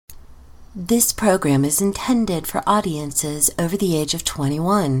This program is intended for audiences over the age of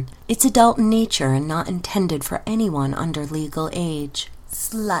 21. It's adult in nature and not intended for anyone under legal age.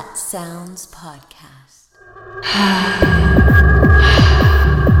 Slut Sounds Podcast.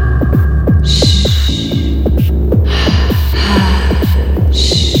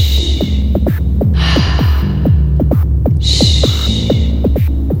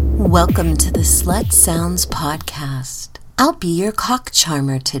 Welcome to the Slut Sounds Podcast. I'll be your cock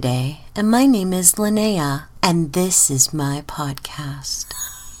charmer today, and my name is Linnea, and this is my podcast.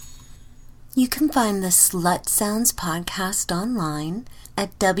 You can find the Slut Sounds Podcast online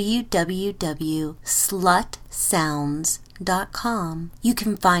at www.slutsounds.com. You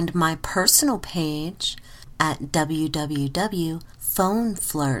can find my personal page at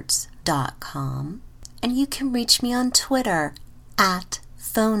www.phoneflirts.com, and you can reach me on Twitter at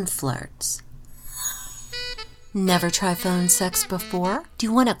phoneflirts. Never try phone sex before? Do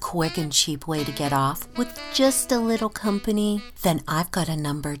you want a quick and cheap way to get off with just a little company? Then I've got a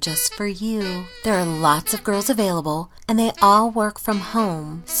number just for you. There are lots of girls available, and they all work from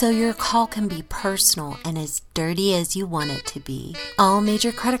home, so your call can be personal and as dirty as you want it to be. All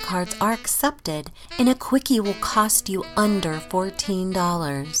major credit cards are accepted, and a quickie will cost you under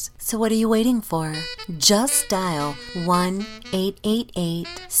 $14. So what are you waiting for? Just dial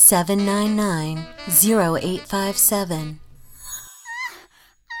 1-888-799-0857.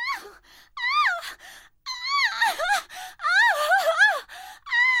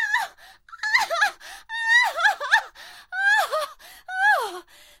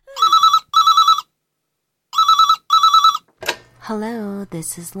 Hello,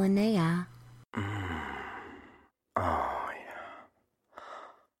 this is Linnea.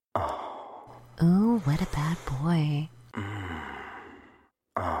 Ooh, what a bad boy.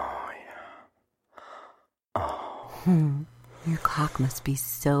 Your cock must be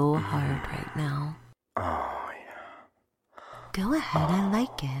so hard right now. Go ahead, I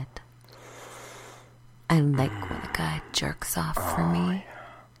like it. I like when a guy jerks off for me.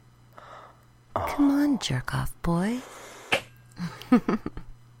 Come on, jerk off, boy.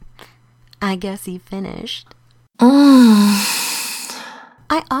 I guess he finished.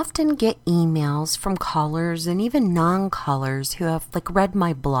 I often get emails from callers and even non-callers who have read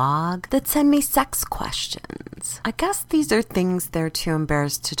my blog that send me sex questions. I guess these are things they're too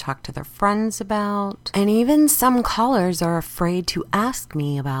embarrassed to talk to their friends about. And even some callers are afraid to ask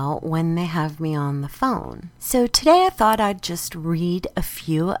me about when they have me on the phone. So today I thought I'd just read a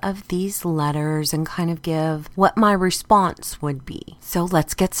few of these letters and kind of give what my response would be. So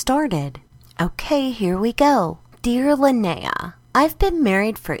let's get started. Okay, here we go. Dear Linnea, I've been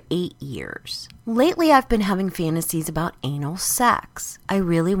married for 8 years. Lately, I've been having fantasies about anal sex. I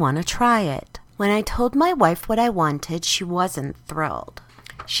really want to try it. When I told my wife what I wanted, she wasn't thrilled.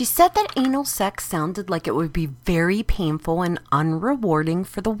 She said that anal sex sounded like it would be very painful and unrewarding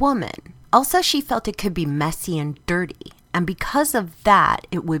for the woman. Also, she felt it could be messy and dirty, and because of that,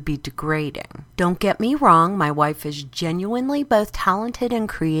 it would be degrading. Don't get me wrong, my wife is genuinely both talented and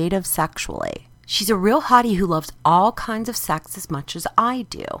creative sexually. She's a real hottie who loves all kinds of sex as much as I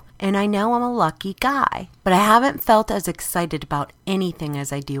do, and I know I'm a lucky guy, but I haven't felt as excited about anything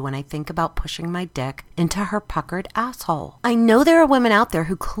as I do when I think about pushing my dick into her puckered asshole. I know there are women out there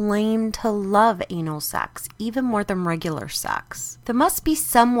who claim to love anal sex even more than regular sex. There must be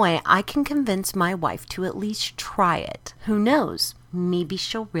some way I can convince my wife to at least try it. Who knows? Maybe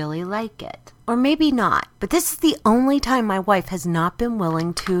she'll really like it. Or maybe not. But this is the only time my wife has not been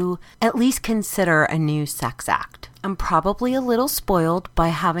willing to at least consider a new sex act. I'm probably a little spoiled by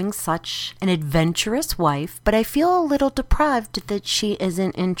having such an adventurous wife, but I feel a little deprived that she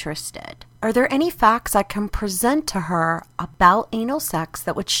isn't interested. Are there any facts I can present to her about anal sex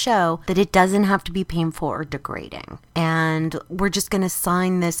that would show that it doesn't have to be painful or degrading? And we're just going to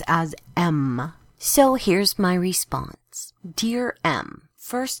sign this as M. So here's my response. Dear M,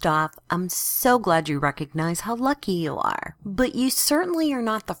 first off, I'm so glad you recognize how lucky you are. But you certainly are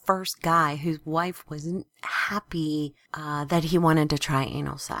not the first guy whose wife wasn't happy that he wanted to try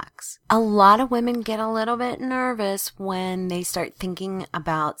anal sex. A lot of women get a little bit nervous when they start thinking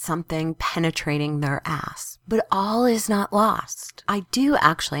about something penetrating their ass. But all is not lost. I do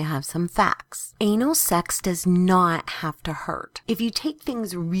actually have some facts. Anal sex does not have to hurt. If you take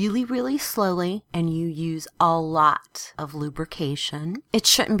things really, really slowly and you use a lot of lubrication, it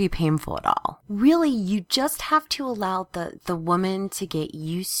shouldn't be painful at all. Really, you just have to allow the woman to get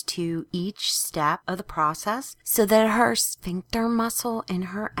used to each step of the process so that her sphincter muscle in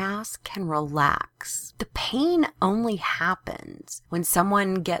her ass can relax. The pain only happens when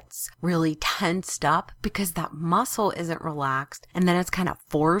someone gets really tensed up because that muscle isn't relaxed and then it's kind of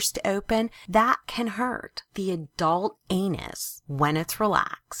forced open. That can hurt. The adult anus, when it's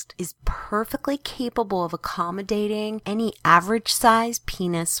relaxed, is perfectly capable of accommodating any average size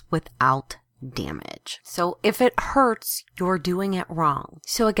penis without damage. So if it hurts, you're doing it wrong.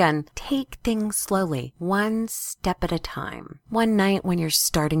 So again, take things slowly, one step at a time. One night when you're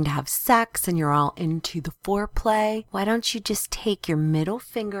starting to have sex and you're all into the foreplay, why don't you just take your middle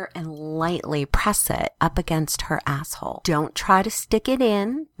finger and lightly press it up against her asshole? Don't try to stick it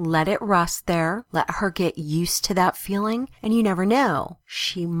in. Let it rest there. Let her get used to that feeling. And you never know,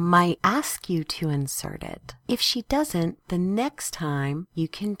 she might ask you to insert it. If she doesn't, the next time you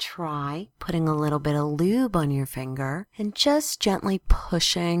can try putting a little bit of lube on your finger and just gently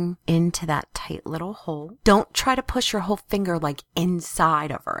pushing into that tight little hole. Don't try to push your whole finger like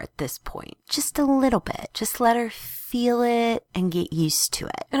inside of her at this point. Just a little bit. Just let her feel it and get used to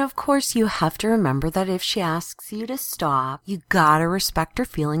it. And of course, you have to remember that if she asks you to stop, you gotta respect her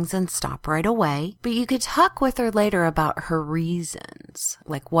feelings and stop right away. But you could talk with her later about her reasons,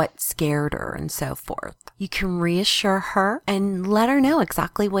 like what scared her and so forth. You can reassure her and let her know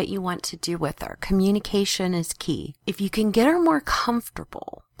exactly what you want to do with her. Communication is key. If you can get her more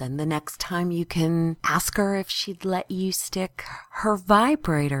comfortable, then the next time you can ask her if she'd let you stick her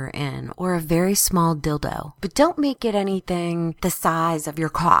vibrator in or a very small dildo. But don't make it anything the size of your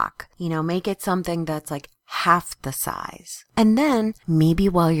cock. Make it something that's like half the size. And then maybe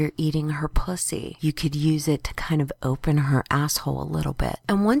while you're eating her pussy, you could use it to kind of open her asshole a little bit.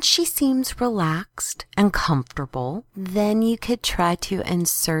 And once she seems relaxed and comfortable, then you could try to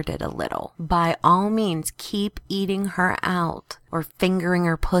insert it a little. By all means, keep eating her out or fingering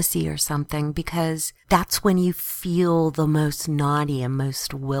her pussy or something, because that's when you feel the most naughty and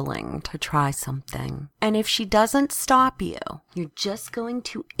most willing to try something. And if she doesn't stop you, you're just going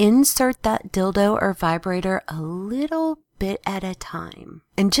to insert that dildo or vibrator a little bit at a time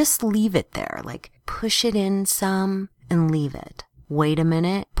and just leave it there. Like push it in some and leave it. Wait a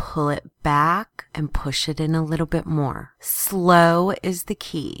minute, pull it back and push it in a little bit more. Slow is the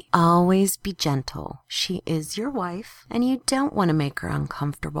key. Always be gentle. She is your wife and you don't want to make her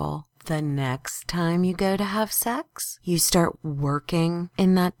uncomfortable. The next time you go to have sex, you start working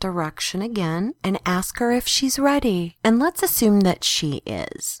in that direction again and ask her if she's ready. And let's assume that she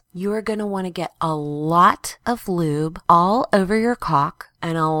is. You are going to want to get a lot of lube all over your cock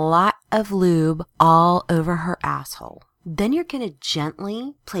and a lot of lube all over her asshole. Then you're going to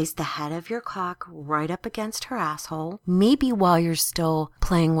gently place the head of your cock right up against her asshole, maybe while you're still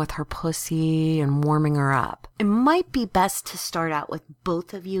playing with her pussy and warming her up. It might be best to start out with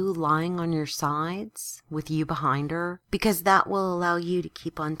both of you lying on your sides with you behind her, because that will allow you to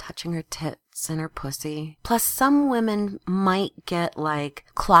keep on touching her tits and her pussy. Plus, some women might get like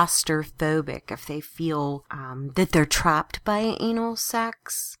claustrophobic if they feel that they're trapped by anal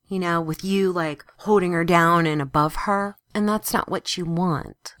sex, with you like holding her down and above her. And that's not what you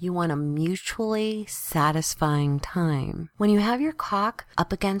want. You want a mutually satisfying time. When you have your cock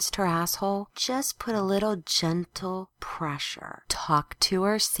up against her asshole, just put a little gentle pressure. Talk to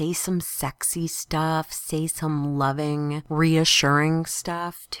her, say some sexy stuff, say some loving, reassuring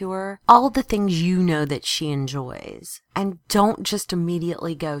stuff to her. All the things you know that she enjoys. And don't just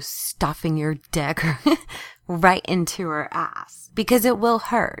immediately go stuffing your dick right into her ass, because it will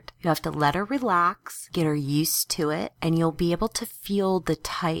hurt. You have to let her relax, get her used to it, and you'll be able to feel the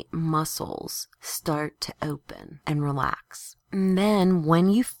tight muscles start to open and relax. And then when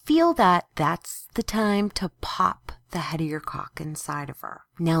you feel that, that's the time to pop the head of your cock inside of her.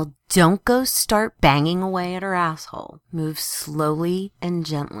 Now, don't go start banging away at her asshole. Move slowly and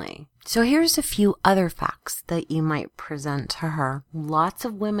gently. So here's a few other facts that you might present to her. Lots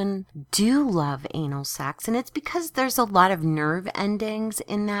of women do love anal sex, and it's because there's a lot of nerve endings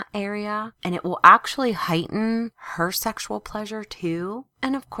in that area, and it will actually heighten her sexual pleasure too.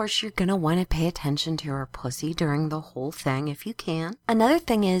 And of course, you're going to want to pay attention to her pussy during the whole thing if you can. Another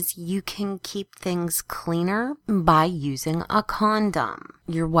thing is you can keep things cleaner by using a condom.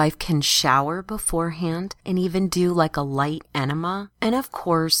 Your wife can shower beforehand and even do like a light enema. And of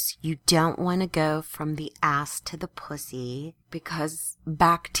course, you don't want to go from the ass to the pussy, because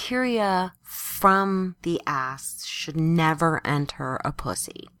bacteria from the ass should never enter a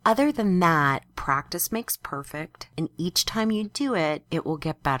pussy. Other than that, practice makes perfect, and each time you do it, it will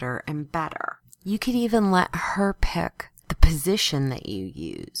get better and better. You could even let her pick the position that you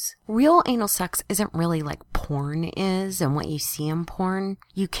use. Real anal sex isn't really like porn is and what you see in porn.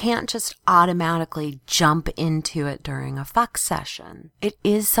 You can't just automatically jump into it during a fuck session. It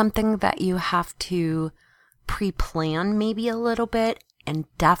is something that you have to pre-plan maybe a little bit and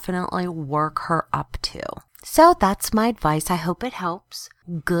definitely work her up to. So that's my advice. I hope it helps.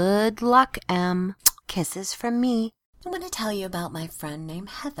 Good luck, Em. Kisses from me. I'm going to tell you about my friend named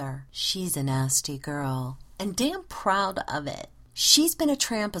Heather. She's a nasty girl and damn proud of it. She's been a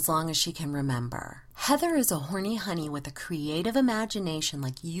tramp as long as she can remember. Heather is a horny honey with a creative imagination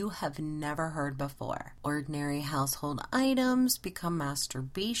like you have never heard before. Ordinary household items become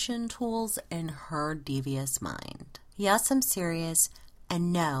masturbation tools in her devious mind. Yes, I'm serious.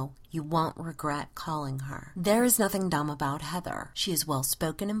 And no, you won't regret calling her. There is nothing dumb about Heather. She is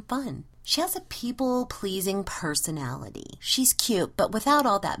well-spoken and fun. She has a people-pleasing personality. She's cute, but without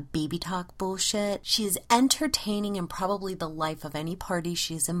all that baby talk bullshit. She is entertaining and probably the life of any party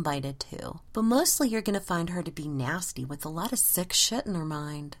she's invited to. But mostly you're going to find her to be nasty with a lot of sick shit in her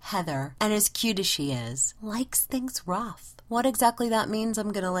mind. Heather, and as cute as she is, likes things rough. What exactly that means,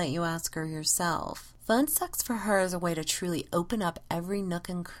 I'm going to let you ask her yourself. Phone sex for her is a way to truly open up every nook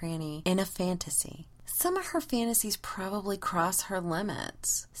and cranny in a fantasy. Some of her fantasies probably cross her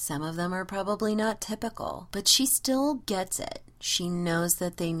limits. Some of them are probably not typical, but she still gets it. She knows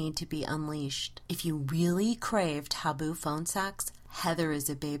that they need to be unleashed. If you really crave taboo phone sex, Heather is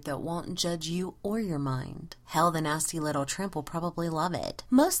a babe that won't judge you or your mind. Hell, the nasty little tramp will probably love it.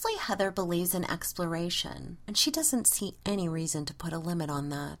 Mostly Heather believes in exploration, and she doesn't see any reason to put a limit on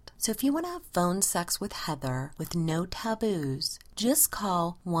that. So if you want to have phone sex with Heather with no taboos, just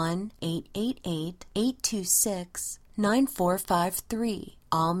call 1-888-826-9453.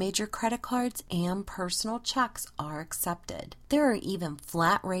 All major credit cards and personal checks are accepted. There are even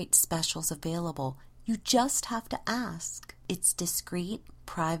flat rate specials available. You just have to ask. It's discreet,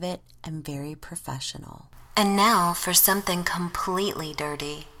 private, and very professional. And now for something completely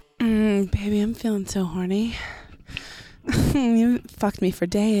dirty. Baby, I'm feeling so horny. You fucked me for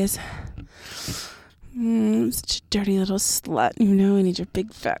days. I'm such a dirty little slut. You know I need your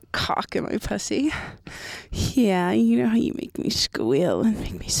big fat cock in my pussy. Yeah, you know how you make me squeal and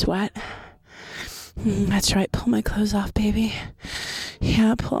make me sweat. That's right, pull my clothes off, baby.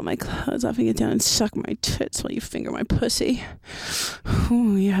 Yeah, pull all my clothes off and get down and suck my tits while you finger my pussy.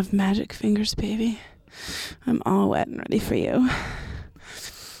 Ooh, you have magic fingers, baby. I'm all wet and ready for you.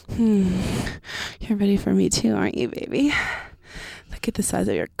 You're ready for me too, aren't you, baby? Look at the size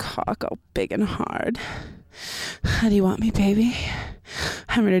of your cock, all big and hard. How do you want me, baby?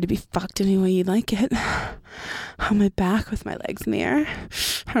 I'm ready to be fucked any way you like it. On my back with my legs in the air.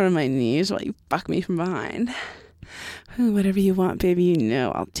 Or on my knees while you fuck me from behind. Ooh, whatever you want, baby, you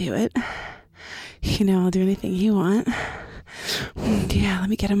know I'll do it. You know I'll do anything you want. Yeah, let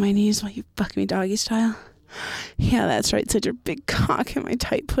me get on my knees while you fuck me doggy style. Yeah, that's right, such a big cock in my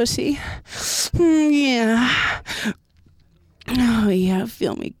tight pussy. Yeah. Oh, yeah,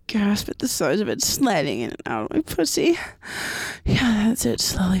 feel me gasp at the size of it sliding in and out of my pussy. Yeah, that's it,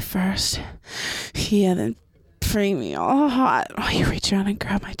 slowly first. Yeah, then bring me all hot while you reach around and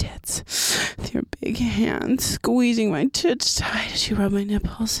grab my tits with your big hands, squeezing my tits tight as you rub my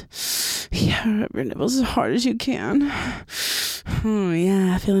nipples. Yeah, rub your nipples as hard as you can. Oh,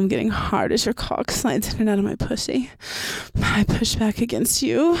 yeah, I feel them getting hard as your cock slides in and out of my pussy. I push back against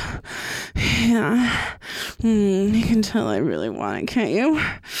you. Yeah. You can tell I really want it, can't you?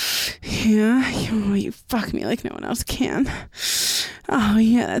 Yeah, you fuck me like no one else can. Oh,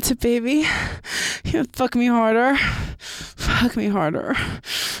 yeah, that's it, baby. Yeah, fuck me harder. Fuck me harder.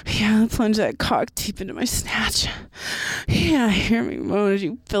 Yeah, plunge that cock deep into my snatch. Yeah, hear me moan as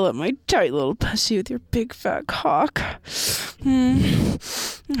you fill up my tight little pussy with your big fat cock.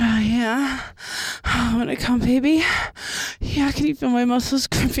 Oh, yeah. Oh, when I come, baby. Yeah, can you feel my muscles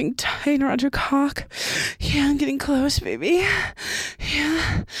gripping tight around your cock? Yeah, I'm getting close, baby.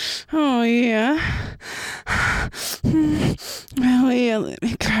 Yeah. Oh, yeah. Oh, yeah, let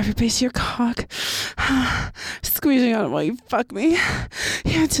me grab your base of your cock. Squeezing on it while you fuck me.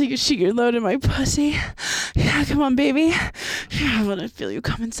 Yeah, until you shoot your load in my pussy. Yeah, come on, baby. Yeah, I want to feel you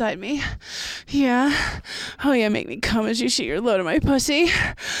come inside me. Yeah. Oh, yeah, make me come as you shoot your load in my pussy.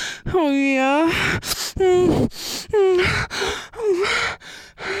 Oh, yeah. Oh,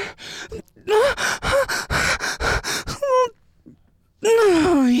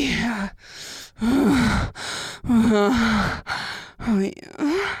 yeah. Oh,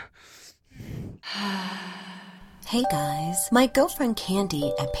 yeah. Hey guys, My girlfriend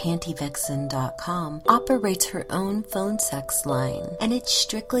Candy at pantyvixen.com operates her own phone sex line, and it's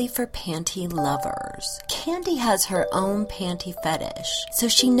strictly for panty lovers. Candy has her own panty fetish, so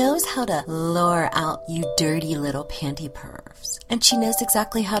she knows how to lure out you dirty little panty pervs, and she knows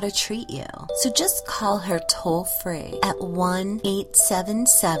exactly how to treat you. So just call her toll-free at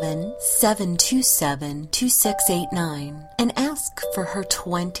 1-877-727-2689 and ask for her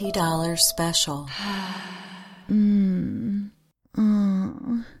 $20 special.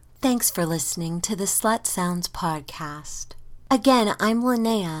 Thanks for listening to the Slut Sounds podcast. Again, I'm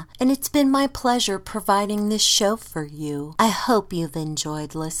Linnea, and it's been my pleasure providing this show for you. I hope you've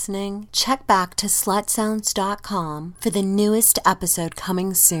enjoyed listening. Check back to slutsounds.com for the newest episode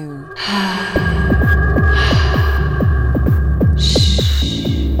coming soon.